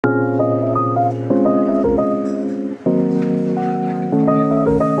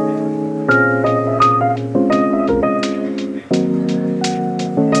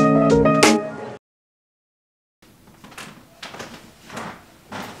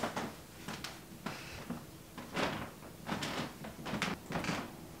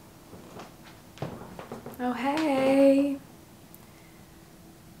Oh, hey.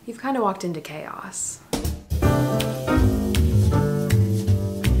 You've kind of walked into chaos.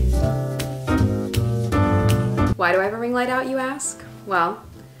 Why do I have a ring light out, you ask? Well,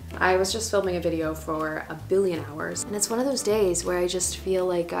 I was just filming a video for 1 billion hours, and it's one of those days where I just feel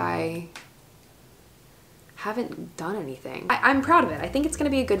like I haven't done anything. I'm proud of it. I think it's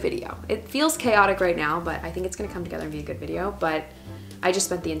gonna be a good video. It feels chaotic right now, but I think it's gonna come together and be a good video, but I just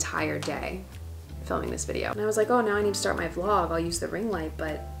spent the entire day filming this video. And I was like, oh, now I need to start my vlog. I'll use the ring light,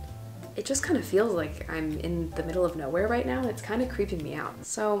 but it just kind of feels like I'm in the middle of nowhere right now. It's kind of creeping me out.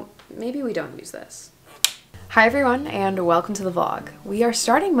 So maybe we don't use this. Hi everyone, and welcome to the vlog. We are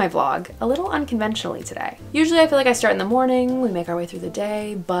starting my vlog a little unconventionally today. Usually I feel like I start in the morning, we make our way through the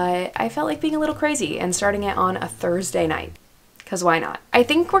day, but I felt like being a little crazy and starting it on a Thursday night. Cause why not? I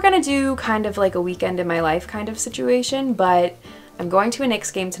think we're gonna do kind of like a weekend in my life kind of situation, but I'm going to a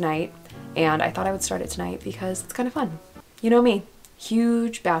Knicks game tonight, and I thought I would start it tonight because it's kind of fun. You know me,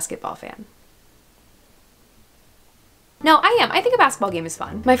 huge basketball fan. No, I am. I think a basketball game is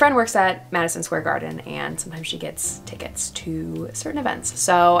fun. My friend works at Madison Square Garden, and sometimes she gets tickets to certain events.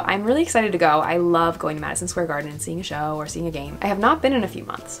 So I'm really excited to go. I love going to Madison Square Garden and seeing a show or seeing a game. I have not been in a few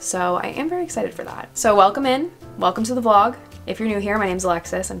months, so I am very excited for that. So welcome in. Welcome to the vlog. If you're new here, my name's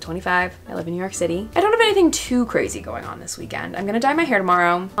Alexis. I'm 25. I live in New York City. I don't have anything too crazy going on this weekend. I'm gonna dye my hair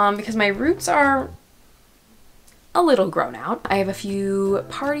tomorrow because my roots are a little grown out. I have a few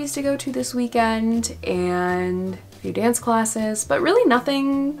parties to go to this weekend and a few dance classes, but really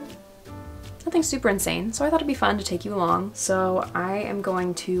nothing super insane. So I thought it'd be fun to take you along. So I am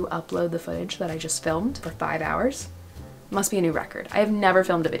going to upload the footage that I just filmed for 5 hours. Must be a new record. I have never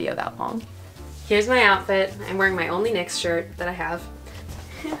filmed a video that long. Here's my outfit. I'm wearing my only Knicks shirt that I have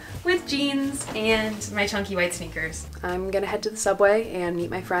with jeans and my chunky white sneakers. I'm gonna head to the subway and meet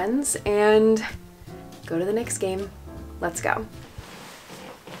my friends and go to the Knicks game. Let's go.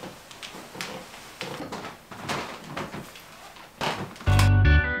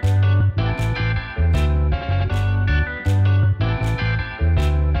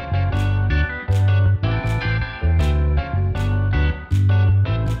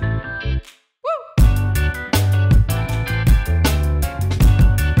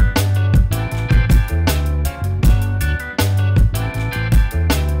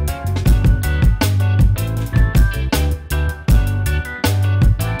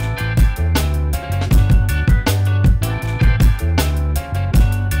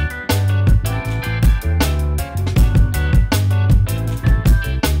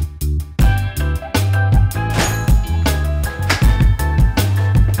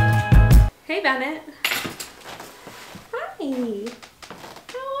 Bennett. Hi.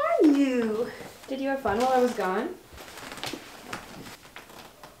 How are you? Did you have fun while I was gone?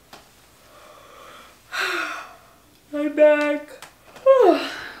 I'm back.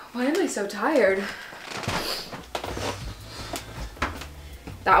 Why am I so tired?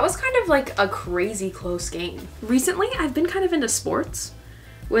 That was kind of like a crazy close game. Recently, I've been kind of into sports,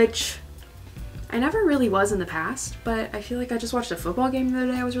 which I never really was in the past, but I feel like I just watched a football game the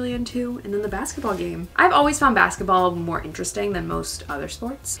other day I was really into, and then the basketball game. I've always found basketball more interesting than most other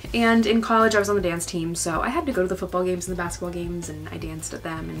sports. And in college I was on the dance team, so I had to go to the football games and the basketball games, and I danced at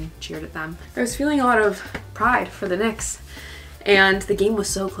them and cheered at them. I was feeling a lot of pride for the Knicks, and the game was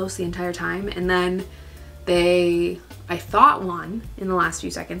so close the entire time, and then I thought won in the last few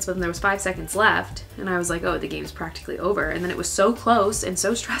seconds, but then there was 5 seconds left, and I was like, oh, the game's practically over, and then it was so close and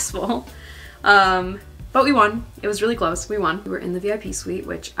so stressful. But we won. It was really close. We won. We were in the VIP suite,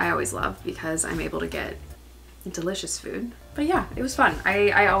 which I always love because I'm able to get delicious food. But yeah, it was fun.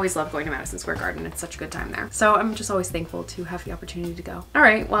 I always love going to Madison Square Garden. It's such a good time there. So I'm just always thankful to have the opportunity to go. All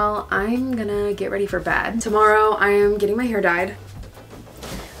right, well, I'm gonna get ready for bed. Tomorrow I am getting my hair dyed.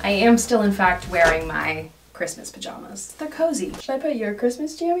 I am still, in fact, wearing my Christmas pajamas. They're cozy. Should I put your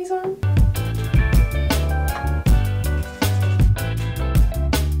Christmas jammies on?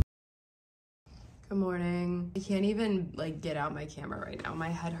 Good morning. I can't even like get out my camera right now. My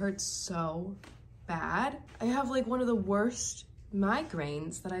head hurts so bad. I have like one of the worst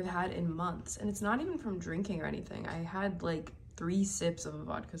migraines that I've had in months, and it's not even from drinking or anything. I had like 3 sips of a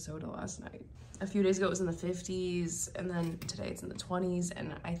vodka soda last night. A few days ago it was in the 50s, and then today it's in the 20s,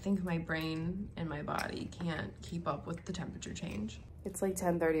 and I think my brain and my body can't keep up with the temperature change. It's like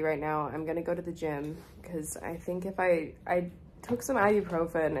 10:30 right now. I'm gonna go to the gym because I think if I took some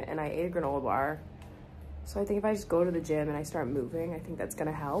ibuprofen and I ate a granola bar. So I think if I just go to the gym and I start moving, I think that's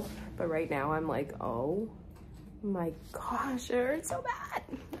gonna help. But right now I'm like, oh my gosh, it hurts so bad.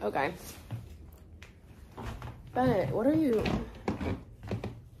 Okay. Bennett, what are you?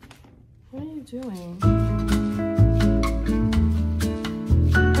 What are you doing?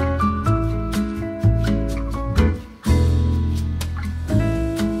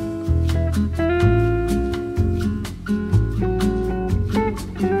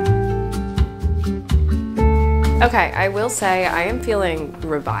 Okay, I will say I am feeling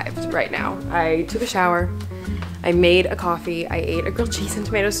revived right now. I took a shower, I made a coffee, I ate a grilled cheese and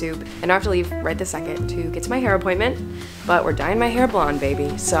tomato soup, and I have to leave right this second to get to my hair appointment, but we're dyeing my hair blonde,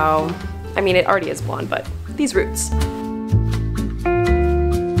 baby. So, I mean, it already is blonde, but these roots.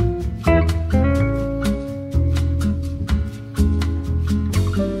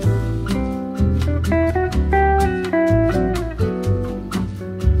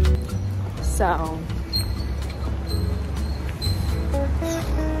 So,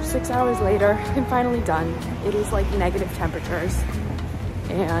 6 hours later, I'm finally done. It is like negative temperatures,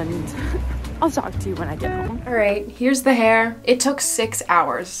 and I'll talk to you when I get home. All right, here's the hair. It took 6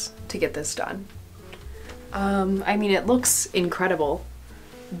 hours to get this done. I mean, it looks incredible,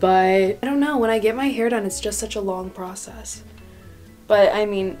 but I don't know, when I get my hair done, it's just such a long process. But I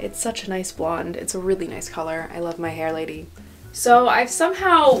mean, it's such a nice blonde. It's a really nice color. I love my hair, lady. So I've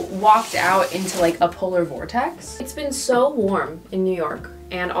somehow walked out into like a polar vortex. It's been so warm in New York,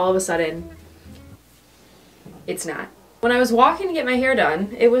 and all of a sudden, it's not. When I was walking to get my hair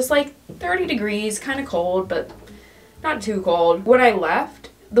done, it was like 30 degrees, kind of cold, but not too cold. When I left,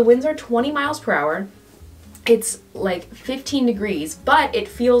 the winds are 20 miles per hour. It's like 15 degrees, but it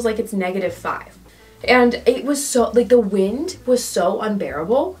feels like it's -5. And it was so, like, the wind was so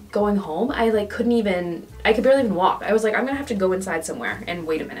unbearable going home. I could barely even walk. I was like, I'm gonna have to go inside somewhere and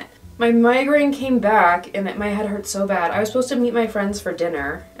wait a minute. My migraine came back and my head hurt so bad. I was supposed to meet my friends for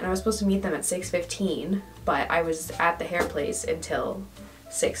dinner, and I was supposed to meet them at 6:15, but I was at the hair place until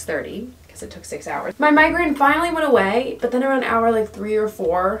 6:30 because it took 6 hours. My migraine finally went away, but then around hour like 3 or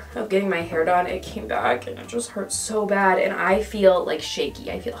 4 of getting my hair done, it came back and it just hurt so bad, and I feel like shaky.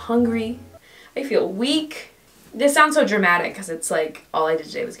 I feel hungry. I feel weak. This sounds so dramatic because it's like all I did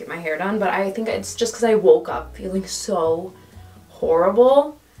today was get my hair done, but I think it's just because I woke up feeling so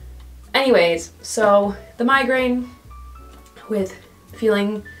horrible. Anyways, so the migraine with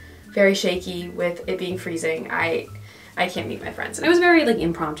feeling very shaky, with it being freezing, I can't meet my friends. And it was a very like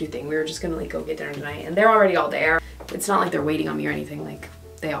impromptu thing. We were just gonna like go get dinner tonight, and they're already all there. It's not like they're waiting on me or anything, like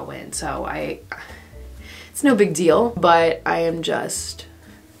they all went. So it's no big deal, but I am just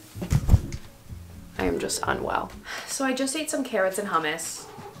unwell. So I just ate some carrots and hummus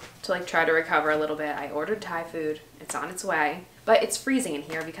to like try to recover a little bit. I ordered Thai food. It's on its way. But it's freezing in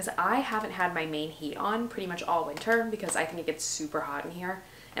here because I haven't had my main heat on pretty much all winter because I think it gets super hot in here.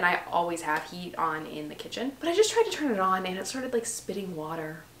 And I always have heat on in the kitchen. But I just tried to turn it on and it started like spitting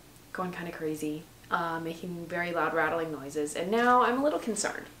water, going kind of crazy, making very loud rattling noises. And now I'm a little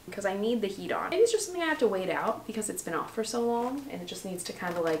concerned because I need the heat on. Maybe it's just something I have to wait out because it's been off for so long and it just needs to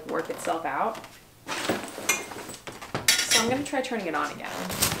kind of like work itself out. So I'm gonna try turning it on again.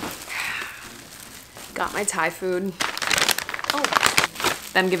 Got my Thai food. Oh,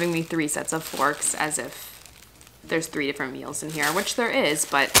 them giving me 3 sets of forks as if there's 3 different meals in here, which there is,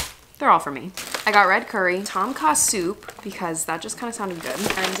 but they're all for me. I got red curry, tom kha soup, because that just kind of sounded good.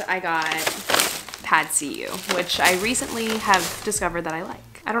 And I got pad see ew, which I recently have discovered that I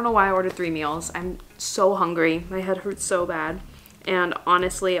like. I don't know why I ordered 3 meals. I'm so hungry. My head hurts so bad. And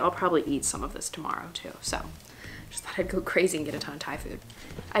honestly, I'll probably eat some of this tomorrow too. So just thought I'd go crazy and get a ton of Thai food.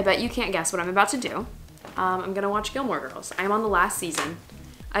 I bet you can't guess what I'm about to do. I'm gonna watch Gilmore Girls. I'm on the last season.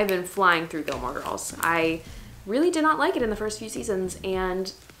 I've been flying through Gilmore Girls. I really did not like it in the first few seasons,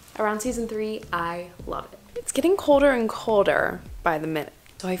 and around season 3, I love it. It's getting colder and colder by the minute,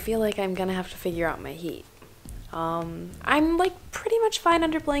 so I feel like I'm gonna have to figure out my heat. I'm like pretty much fine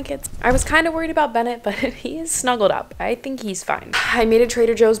under blankets. I was kind of worried about Bennett, but he is snuggled up. I think he's fine. I made a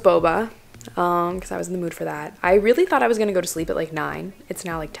Trader Joe's boba because I was in the mood for that. I really thought I was gonna go to sleep at like 9. It's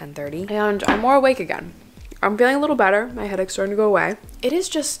now like 10:30 and I'm more awake again. I'm feeling a little better. My headache's starting to go away. It is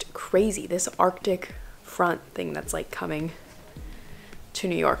just crazy, this Arctic front thing that's like coming to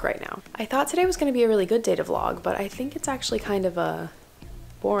New York right now. I thought today was gonna be a really good day to vlog, but I think it's actually kind of a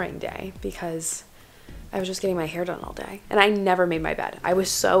boring day because I was just getting my hair done all day and I never made my bed. I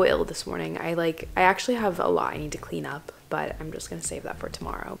was so ill this morning. I actually have a lot I need to clean up, but I'm just gonna save that for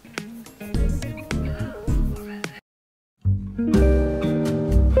tomorrow.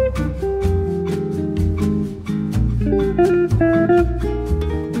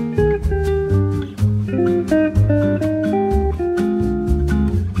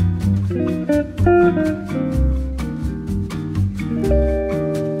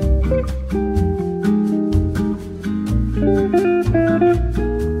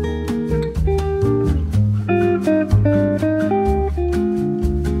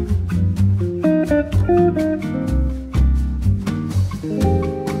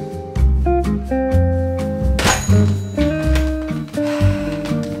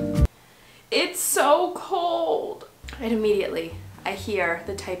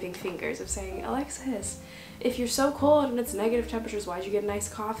 typing fingers of saying, Alexis, if you're so cold and it's negative temperatures, why'd you get a nice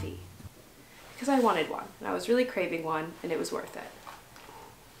coffee? Because I wanted one, and I was really craving one, and it was worth it.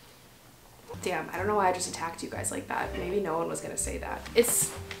 Damn, I don't know why I just attacked you guys like that. Maybe no one was gonna say that.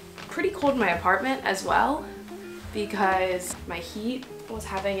 It's pretty cold in my apartment as well because my heat was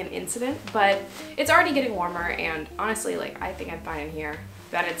having an incident, but it's already getting warmer, and honestly, like, I think I'm fine in here.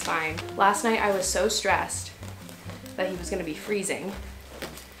 Bet it's fine. Last night I was so stressed that he was gonna be freezing,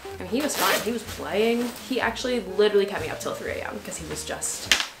 and he was fine. He was playing. He actually literally kept me up till 3 a.m. because he was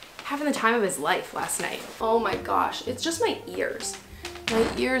just having the time of his life last night. Oh my gosh, it's just my ears. My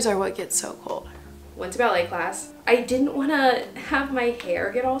ears are what gets so cold. Went to ballet class. I didn't want to have my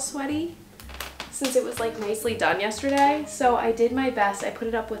hair get all sweaty since it was like nicely done yesterday, so I did my best. I put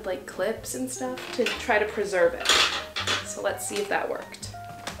it up with like clips and stuff to try to preserve it. So let's see if that worked.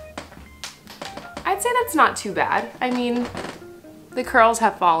 I'd say that's not too bad. I mean, the curls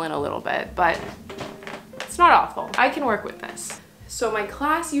have fallen a little bit, but it's not awful. I can work with this. So my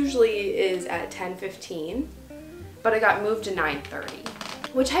class usually is at 10:15, but I got moved to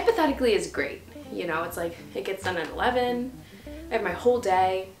 9:30, which hypothetically is great. You know, it's like it gets done at 11. I have my whole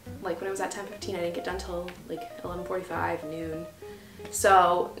day. Like when I was at 10:15, I didn't get done till like 11:45, noon.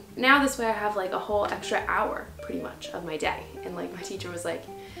 So now this way I have like a whole extra hour pretty much of my day. And like my teacher was like,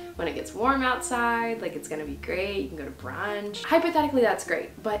 when it gets warm outside, like it's gonna be great, you can go to brunch. Hypothetically, that's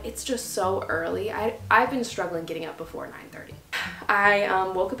great, but it's just so early. I've been struggling getting up before 9:30.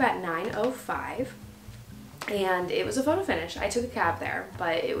 I woke up at 9:05 and it was a photo finish. I took a cab there,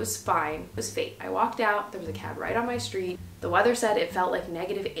 but it was fine. It was fate. I walked out, there was a cab right on my street. The weather said it felt like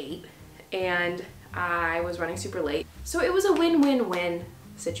 -8 and I was running super late. So it was a win-win-win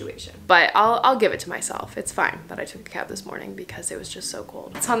situation. But I'll give it to myself. It's fine that I took a cab this morning because it was just so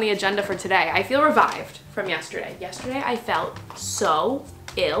cold. It's on the agenda for today. I feel revived from yesterday. Yesterday I felt so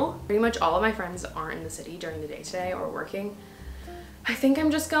ill. Pretty much all of my friends aren't in the city during the day today or working. I think I'm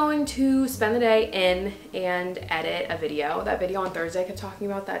just going to spend the day in and edit a video. That video on Thursday I kept talking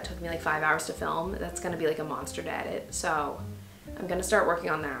about that took me like 5 hours to film. That's gonna be like a monster to edit. So I'm gonna start working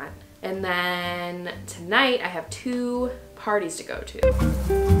on that. And then tonight I have 2 parties to go to.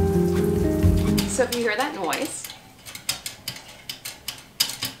 So if you hear that noise,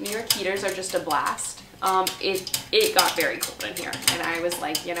 New York heaters are just a blast. It got very cold in here and I was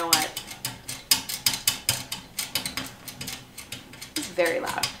like, you know what? It's very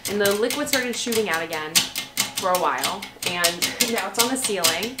loud. And the liquid started shooting out again for a while and now it's on the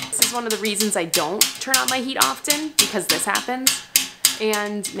ceiling. This is one of the reasons I don't turn on my heat often because this happens.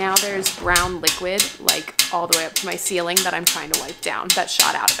 And now there's brown liquid like all the way up to my ceiling that I'm trying to wipe down that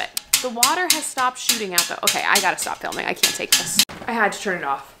shot out of it. The water has stopped shooting out though. Okay, I gotta stop filming. I can't take this. I had to turn it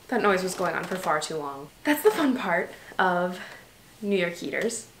off. That noise was going on for far too long. That's the fun part of New York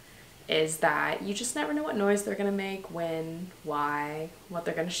heaters is that you just never know what noise they're gonna make, when, why, what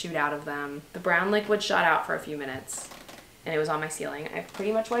they're gonna shoot out of them. The brown liquid shot out for a few minutes and it was on my ceiling. I've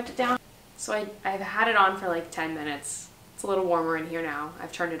pretty much wiped it down. So I've had it on for like 10 minutes. It's a little warmer in here now.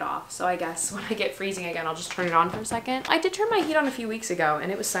 I've turned it off. So I guess when I get freezing again, I'll just turn it on for a second. I did turn my heat on a few weeks ago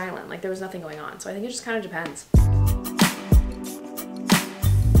and it was silent. Like there was nothing going on. So I think it just kind of depends.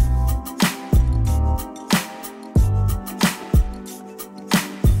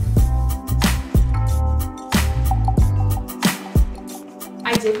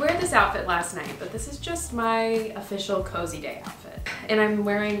 I did wear this outfit last night, but this is just my official cozy day outfit. And I'm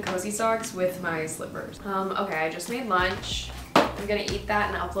wearing cozy socks with my slippers. Okay, I just made lunch. I'm gonna eat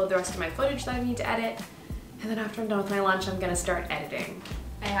that and upload the rest of my footage that I need to edit. And then after I'm done with my lunch, I'm gonna start editing.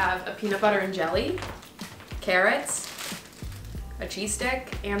 I have a peanut butter and jelly, carrots, a cheese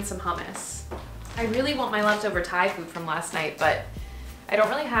stick, and some hummus. I really want my leftover Thai food from last night, but I don't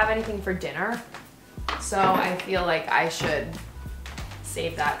really have anything for dinner. So I feel like I should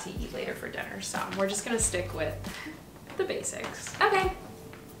save that to eat later for dinner. So we're just gonna stick with the basics. Okay.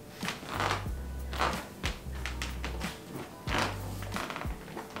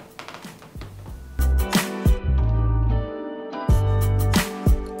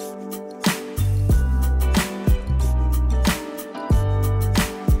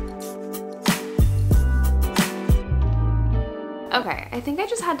 Okay, I think I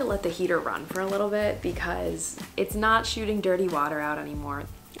just had to let the heater run for a little bit because it's not shooting dirty water out anymore.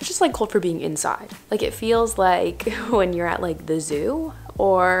 It's just like cold for being inside. Like it feels like when you're at like the zoo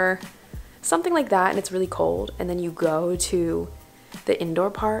or something like that and it's really cold and then you go to the indoor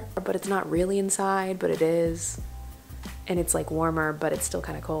part, but it's not really inside, but it is. And it's like warmer, but it's still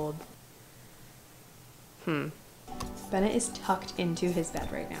kind of cold. Bennett is tucked into his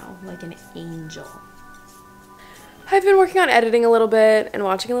bed right now, like an angel. I've been working on editing a little bit and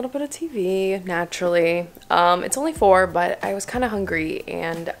watching a little bit of TV, naturally. It's only 4, but I was kind of hungry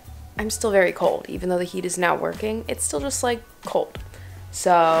and I'm still very cold. Even though the heat is now working, it's still just like cold.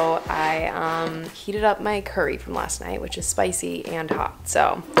 So I heated up my curry from last night, which is spicy and hot.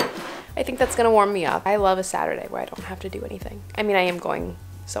 So I think that's gonna warm me up. I love a Saturday where I don't have to do anything. I mean, I am going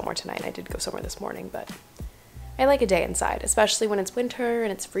somewhere tonight. I did go somewhere this morning, but I like a day inside, especially when it's winter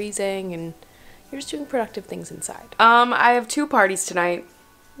and it's freezing and you're just doing productive things inside. I have 2 parties tonight.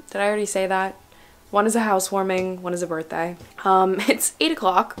 Did I already say that? One is a housewarming, one is a birthday. It's 8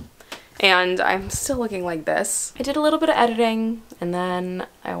 o'clock and I'm still looking like this. I did a little bit of editing and then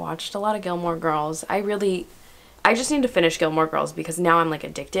I watched a lot of Gilmore Girls. I just need to finish Gilmore Girls because now I'm like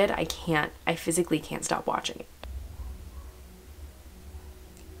addicted. I physically can't stop watching it.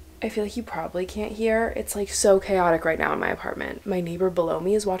 I feel like you probably can't hear. It's like so chaotic right now in my apartment. My neighbor below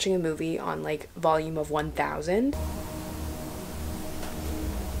me is watching a movie on like volume of 1000.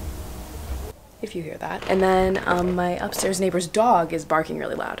 If you hear that. And then my upstairs neighbor's dog is barking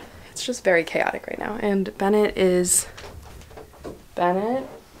really loud. It's just very chaotic right now. And Bennett's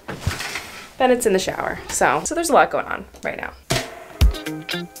in the shower. So there's a lot going on right now.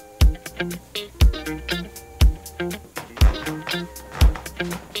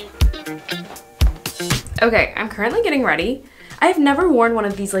 Okay, I'm currently getting ready. I've never worn one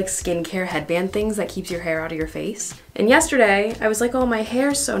of these like skincare headband things that keeps your hair out of your face. And yesterday I was like, oh, my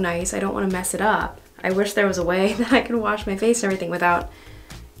hair's so nice, I don't want to mess it up. I wish there was a way that I could wash my face and everything without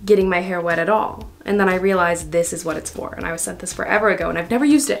getting my hair wet at all. And then I realized this is what it's for. And I was sent this forever ago and I've never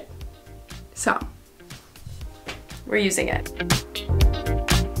used it. So we're using it.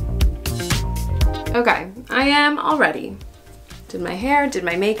 Okay, I am all ready. Did my hair, did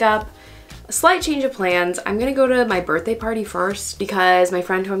my makeup. A slight change of plans. I'm gonna go to my birthday party first because my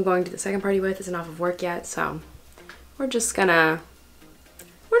friend who I'm going to the second party with isn't off of work yet, so we're just gonna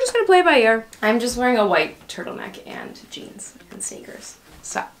play it by ear. I'm just wearing a white turtleneck and jeans and sneakers,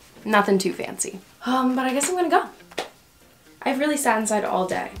 so nothing too fancy. But I guess I'm gonna go. I've really sat inside all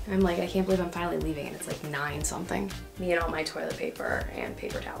day. I'm like, I can't believe I'm finally leaving and it's like 9 something. Me and all my toilet paper and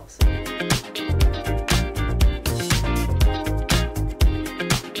paper towels.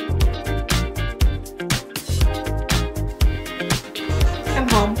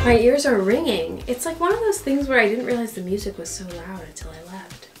 Home. My ears are ringing. It's like one of those things where I didn't realize the music was so loud until I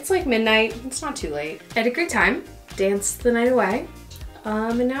left. It's like midnight. It's not too late. I had a great time. Danced the night away.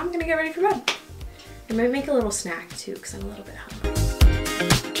 And now I'm gonna get ready for bed. I might make a little snack too because I'm a little bit hungry.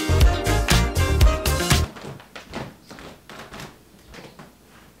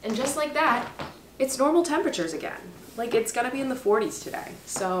 And just like that, it's normal temperatures again. Like it's gonna be in the 40s today.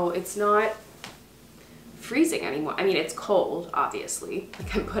 So it's not freezing anymore. I mean, it's cold, obviously.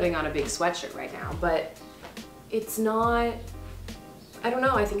 Like I'm putting on a big sweatshirt right now, but it's not, I don't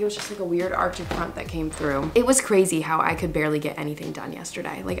know, I think it was just like a weird Arctic front that came through. It was crazy how I could barely get anything done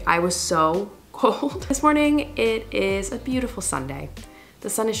yesterday. Like I was so cold. This morning, it is a beautiful Sunday. The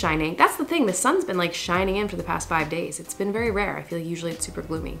sun is shining. That's the thing, the sun's been like shining in for the past 5 days. It's been very rare. I feel like usually it's super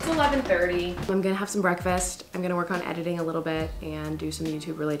gloomy. It's 11:30. I'm gonna have some breakfast. I'm gonna work on editing a little bit and do some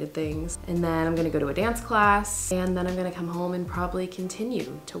YouTube related things. And then I'm gonna go to a dance class and then I'm gonna come home and probably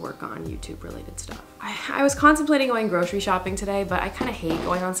continue to work on YouTube related stuff. I was contemplating going grocery shopping today, but I kind of hate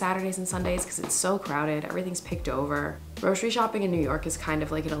going on Saturdays and Sundays because it's so crowded. Everything's picked over. Grocery shopping in New York is kind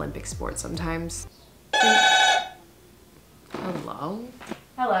of like an Olympic sport sometimes. Hello?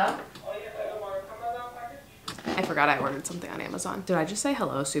 Hello? I forgot I ordered something on Amazon. Did I just say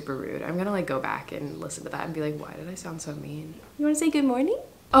hello super rude? I'm gonna like go back and listen to that and be like, why did I sound so mean? You wanna say good morning?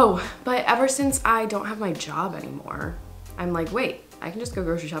 Oh, but ever since I don't have my job anymore, I'm like, wait, I can just go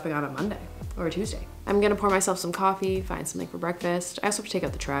grocery shopping on a Monday or a Tuesday. I'm gonna pour myself some coffee, find something for breakfast. I also have to take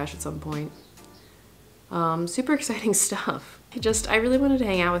out the trash at some point. Super exciting stuff. I really wanted to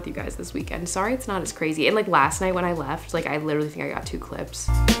hang out with you guys this weekend. Sorry it's not as crazy. And like last night when I left, like I literally think I got 2 clips.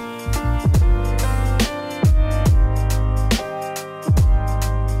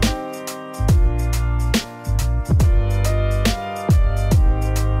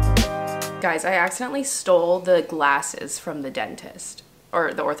 Guys, I accidentally stole the glasses from the dentist,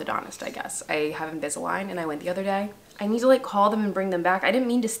 or the orthodontist, I guess. I have Invisalign and I went the other day. I need to like call them and bring them back. I didn't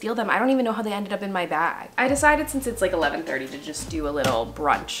mean to steal them. I don't even know how they ended up in my bag. I decided since it's like 11:30 to just do a little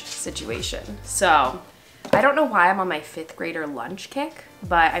brunch situation. So I don't know why I'm on my 5th grader lunch kick,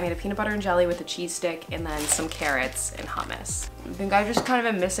 but I made a peanut butter and jelly with a cheese stick and then some carrots and hummus. I think I just kind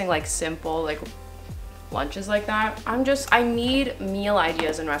of am missing like simple like lunches like that. I need meal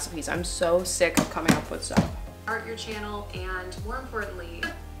ideas and recipes. I'm so sick of coming up with stuff. Start your channel and more importantly,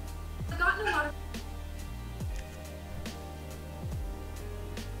 I've gotten a lot of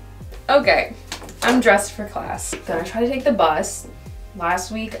Okay, I'm dressed for class. Gonna try to take the bus. Last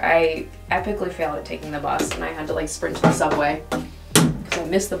week, I epically failed at taking the bus and I had to like sprint to the subway because I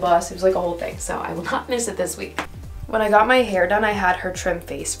missed the bus. It was like a whole thing, so I will not miss it this week. When I got my hair done, I had her trim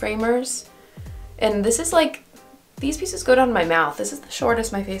face framers. And this is like, these pieces go down to my mouth. This is the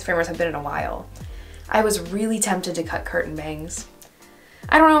shortest my face framers have been in a while. I was really tempted to cut curtain bangs.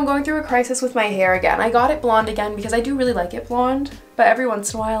 I don't know, I'm going through a crisis with my hair again. I got it blonde again because I do really like it blonde, but every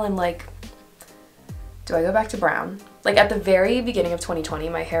once in a while I'm like, do I go back to brown? Like at the very beginning of 2020,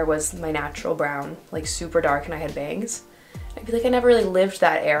 my hair was my natural brown, like super dark, and I had bangs. I feel like I never really lived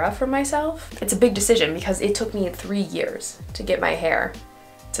that era for myself. It's a big decision because it took me 3 years to get my hair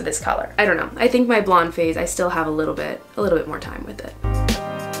to this color. I don't know. I think my blonde phase, I still have a little bit more time with it.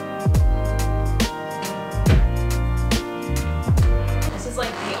 This is like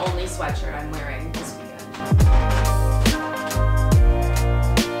the only sweatshirt I'm wearing this weekend.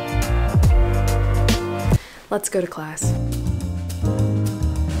 Let's go to class.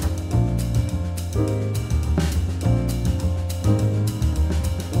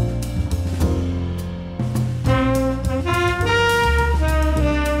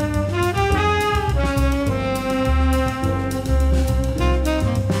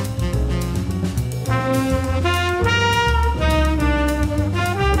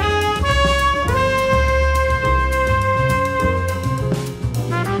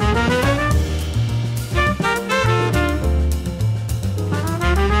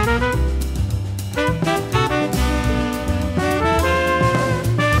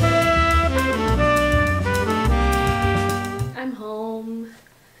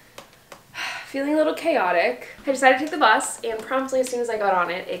 Feeling a little chaotic. I decided to take the bus, and promptly as soon as I got on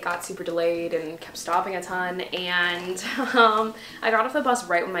it, it got super delayed and kept stopping a ton, and I got off the bus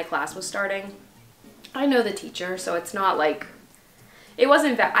right when my class was starting. I know the teacher, so it's not like, it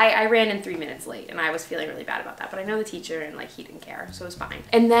wasn't bad. I ran in 3 minutes late, and I was feeling really bad about that, but I know the teacher, and like he didn't care, so it was fine.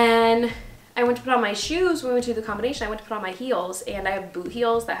 And then I went to put on my shoes when we went to the combination. I went to put on my heels, and I have boot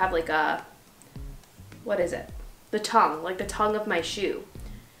heels that have like a, what is it? The tongue, like the tongue of my shoe.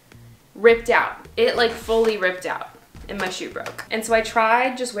 Ripped out. It like fully ripped out and my shoe broke. And so I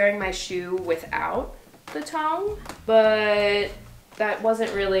tried just wearing my shoe without the tongue, but that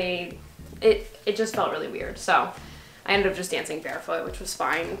wasn't really, it just felt really weird. So I ended up just dancing barefoot, which was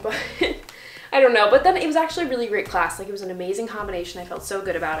fine, but I don't know. But then it was actually a really great class. Like it was an amazing combination. I felt so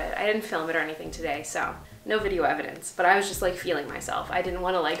good about it. I didn't film it or anything today, so no video evidence, but I was just like feeling myself. I didn't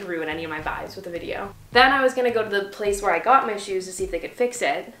want to like ruin any of my vibes with the video. Then I was gonna go to the place where I got my shoes to see if they could fix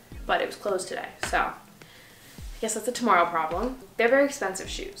it, but it was closed today, so I guess that's a tomorrow problem. They're very expensive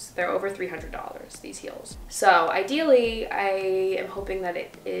shoes. They're over $300, these heels. So ideally, I am hoping that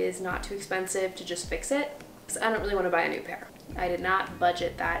it is not too expensive to just fix it, because I don't really want to buy a new pair. I did not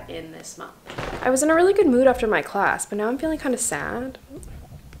budget that in this month. I was in a really good mood after my class, but now I'm feeling kind of sad.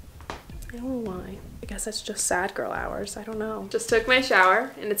 I don't know why. I guess that's just sad girl hours. I don't know. Just took my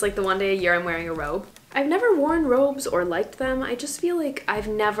shower, and it's like the one day a year I'm wearing a robe. I've never worn robes or liked them. I just feel like I've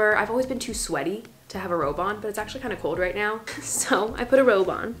always been too sweaty to have a robe on, but it's actually kind of cold right now. So I put a robe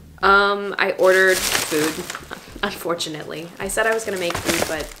on. I ordered food, unfortunately. I said I was gonna make food,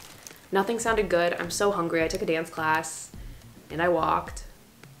 but nothing sounded good. I'm so hungry. I took a dance class and I walked.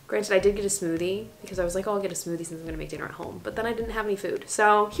 Granted, I did get a smoothie because I was like, oh, I'll get a smoothie since I'm gonna make dinner at home, but then I didn't have any food.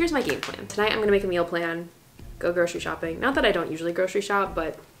 So here's my game plan. Tonight I'm gonna make a meal plan, go grocery shopping. Not that I don't usually grocery shop,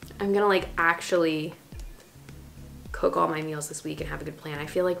 but I'm gonna like actually cook all my meals this week and have a good plan. I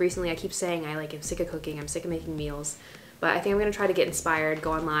feel like recently I keep saying I like am sick of cooking, I'm sick of making meals, but I think I'm gonna try to get inspired,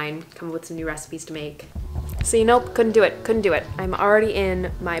 go online, come up with some new recipes to make. See, nope, couldn't do it. I'm already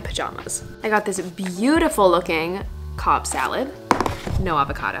in my pajamas. I got this beautiful looking Cobb salad, no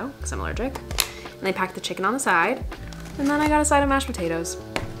avocado, because I'm allergic. And I packed the chicken on the side, and then I got a side of mashed potatoes.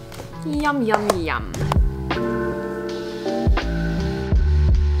 Yum, yum, yum.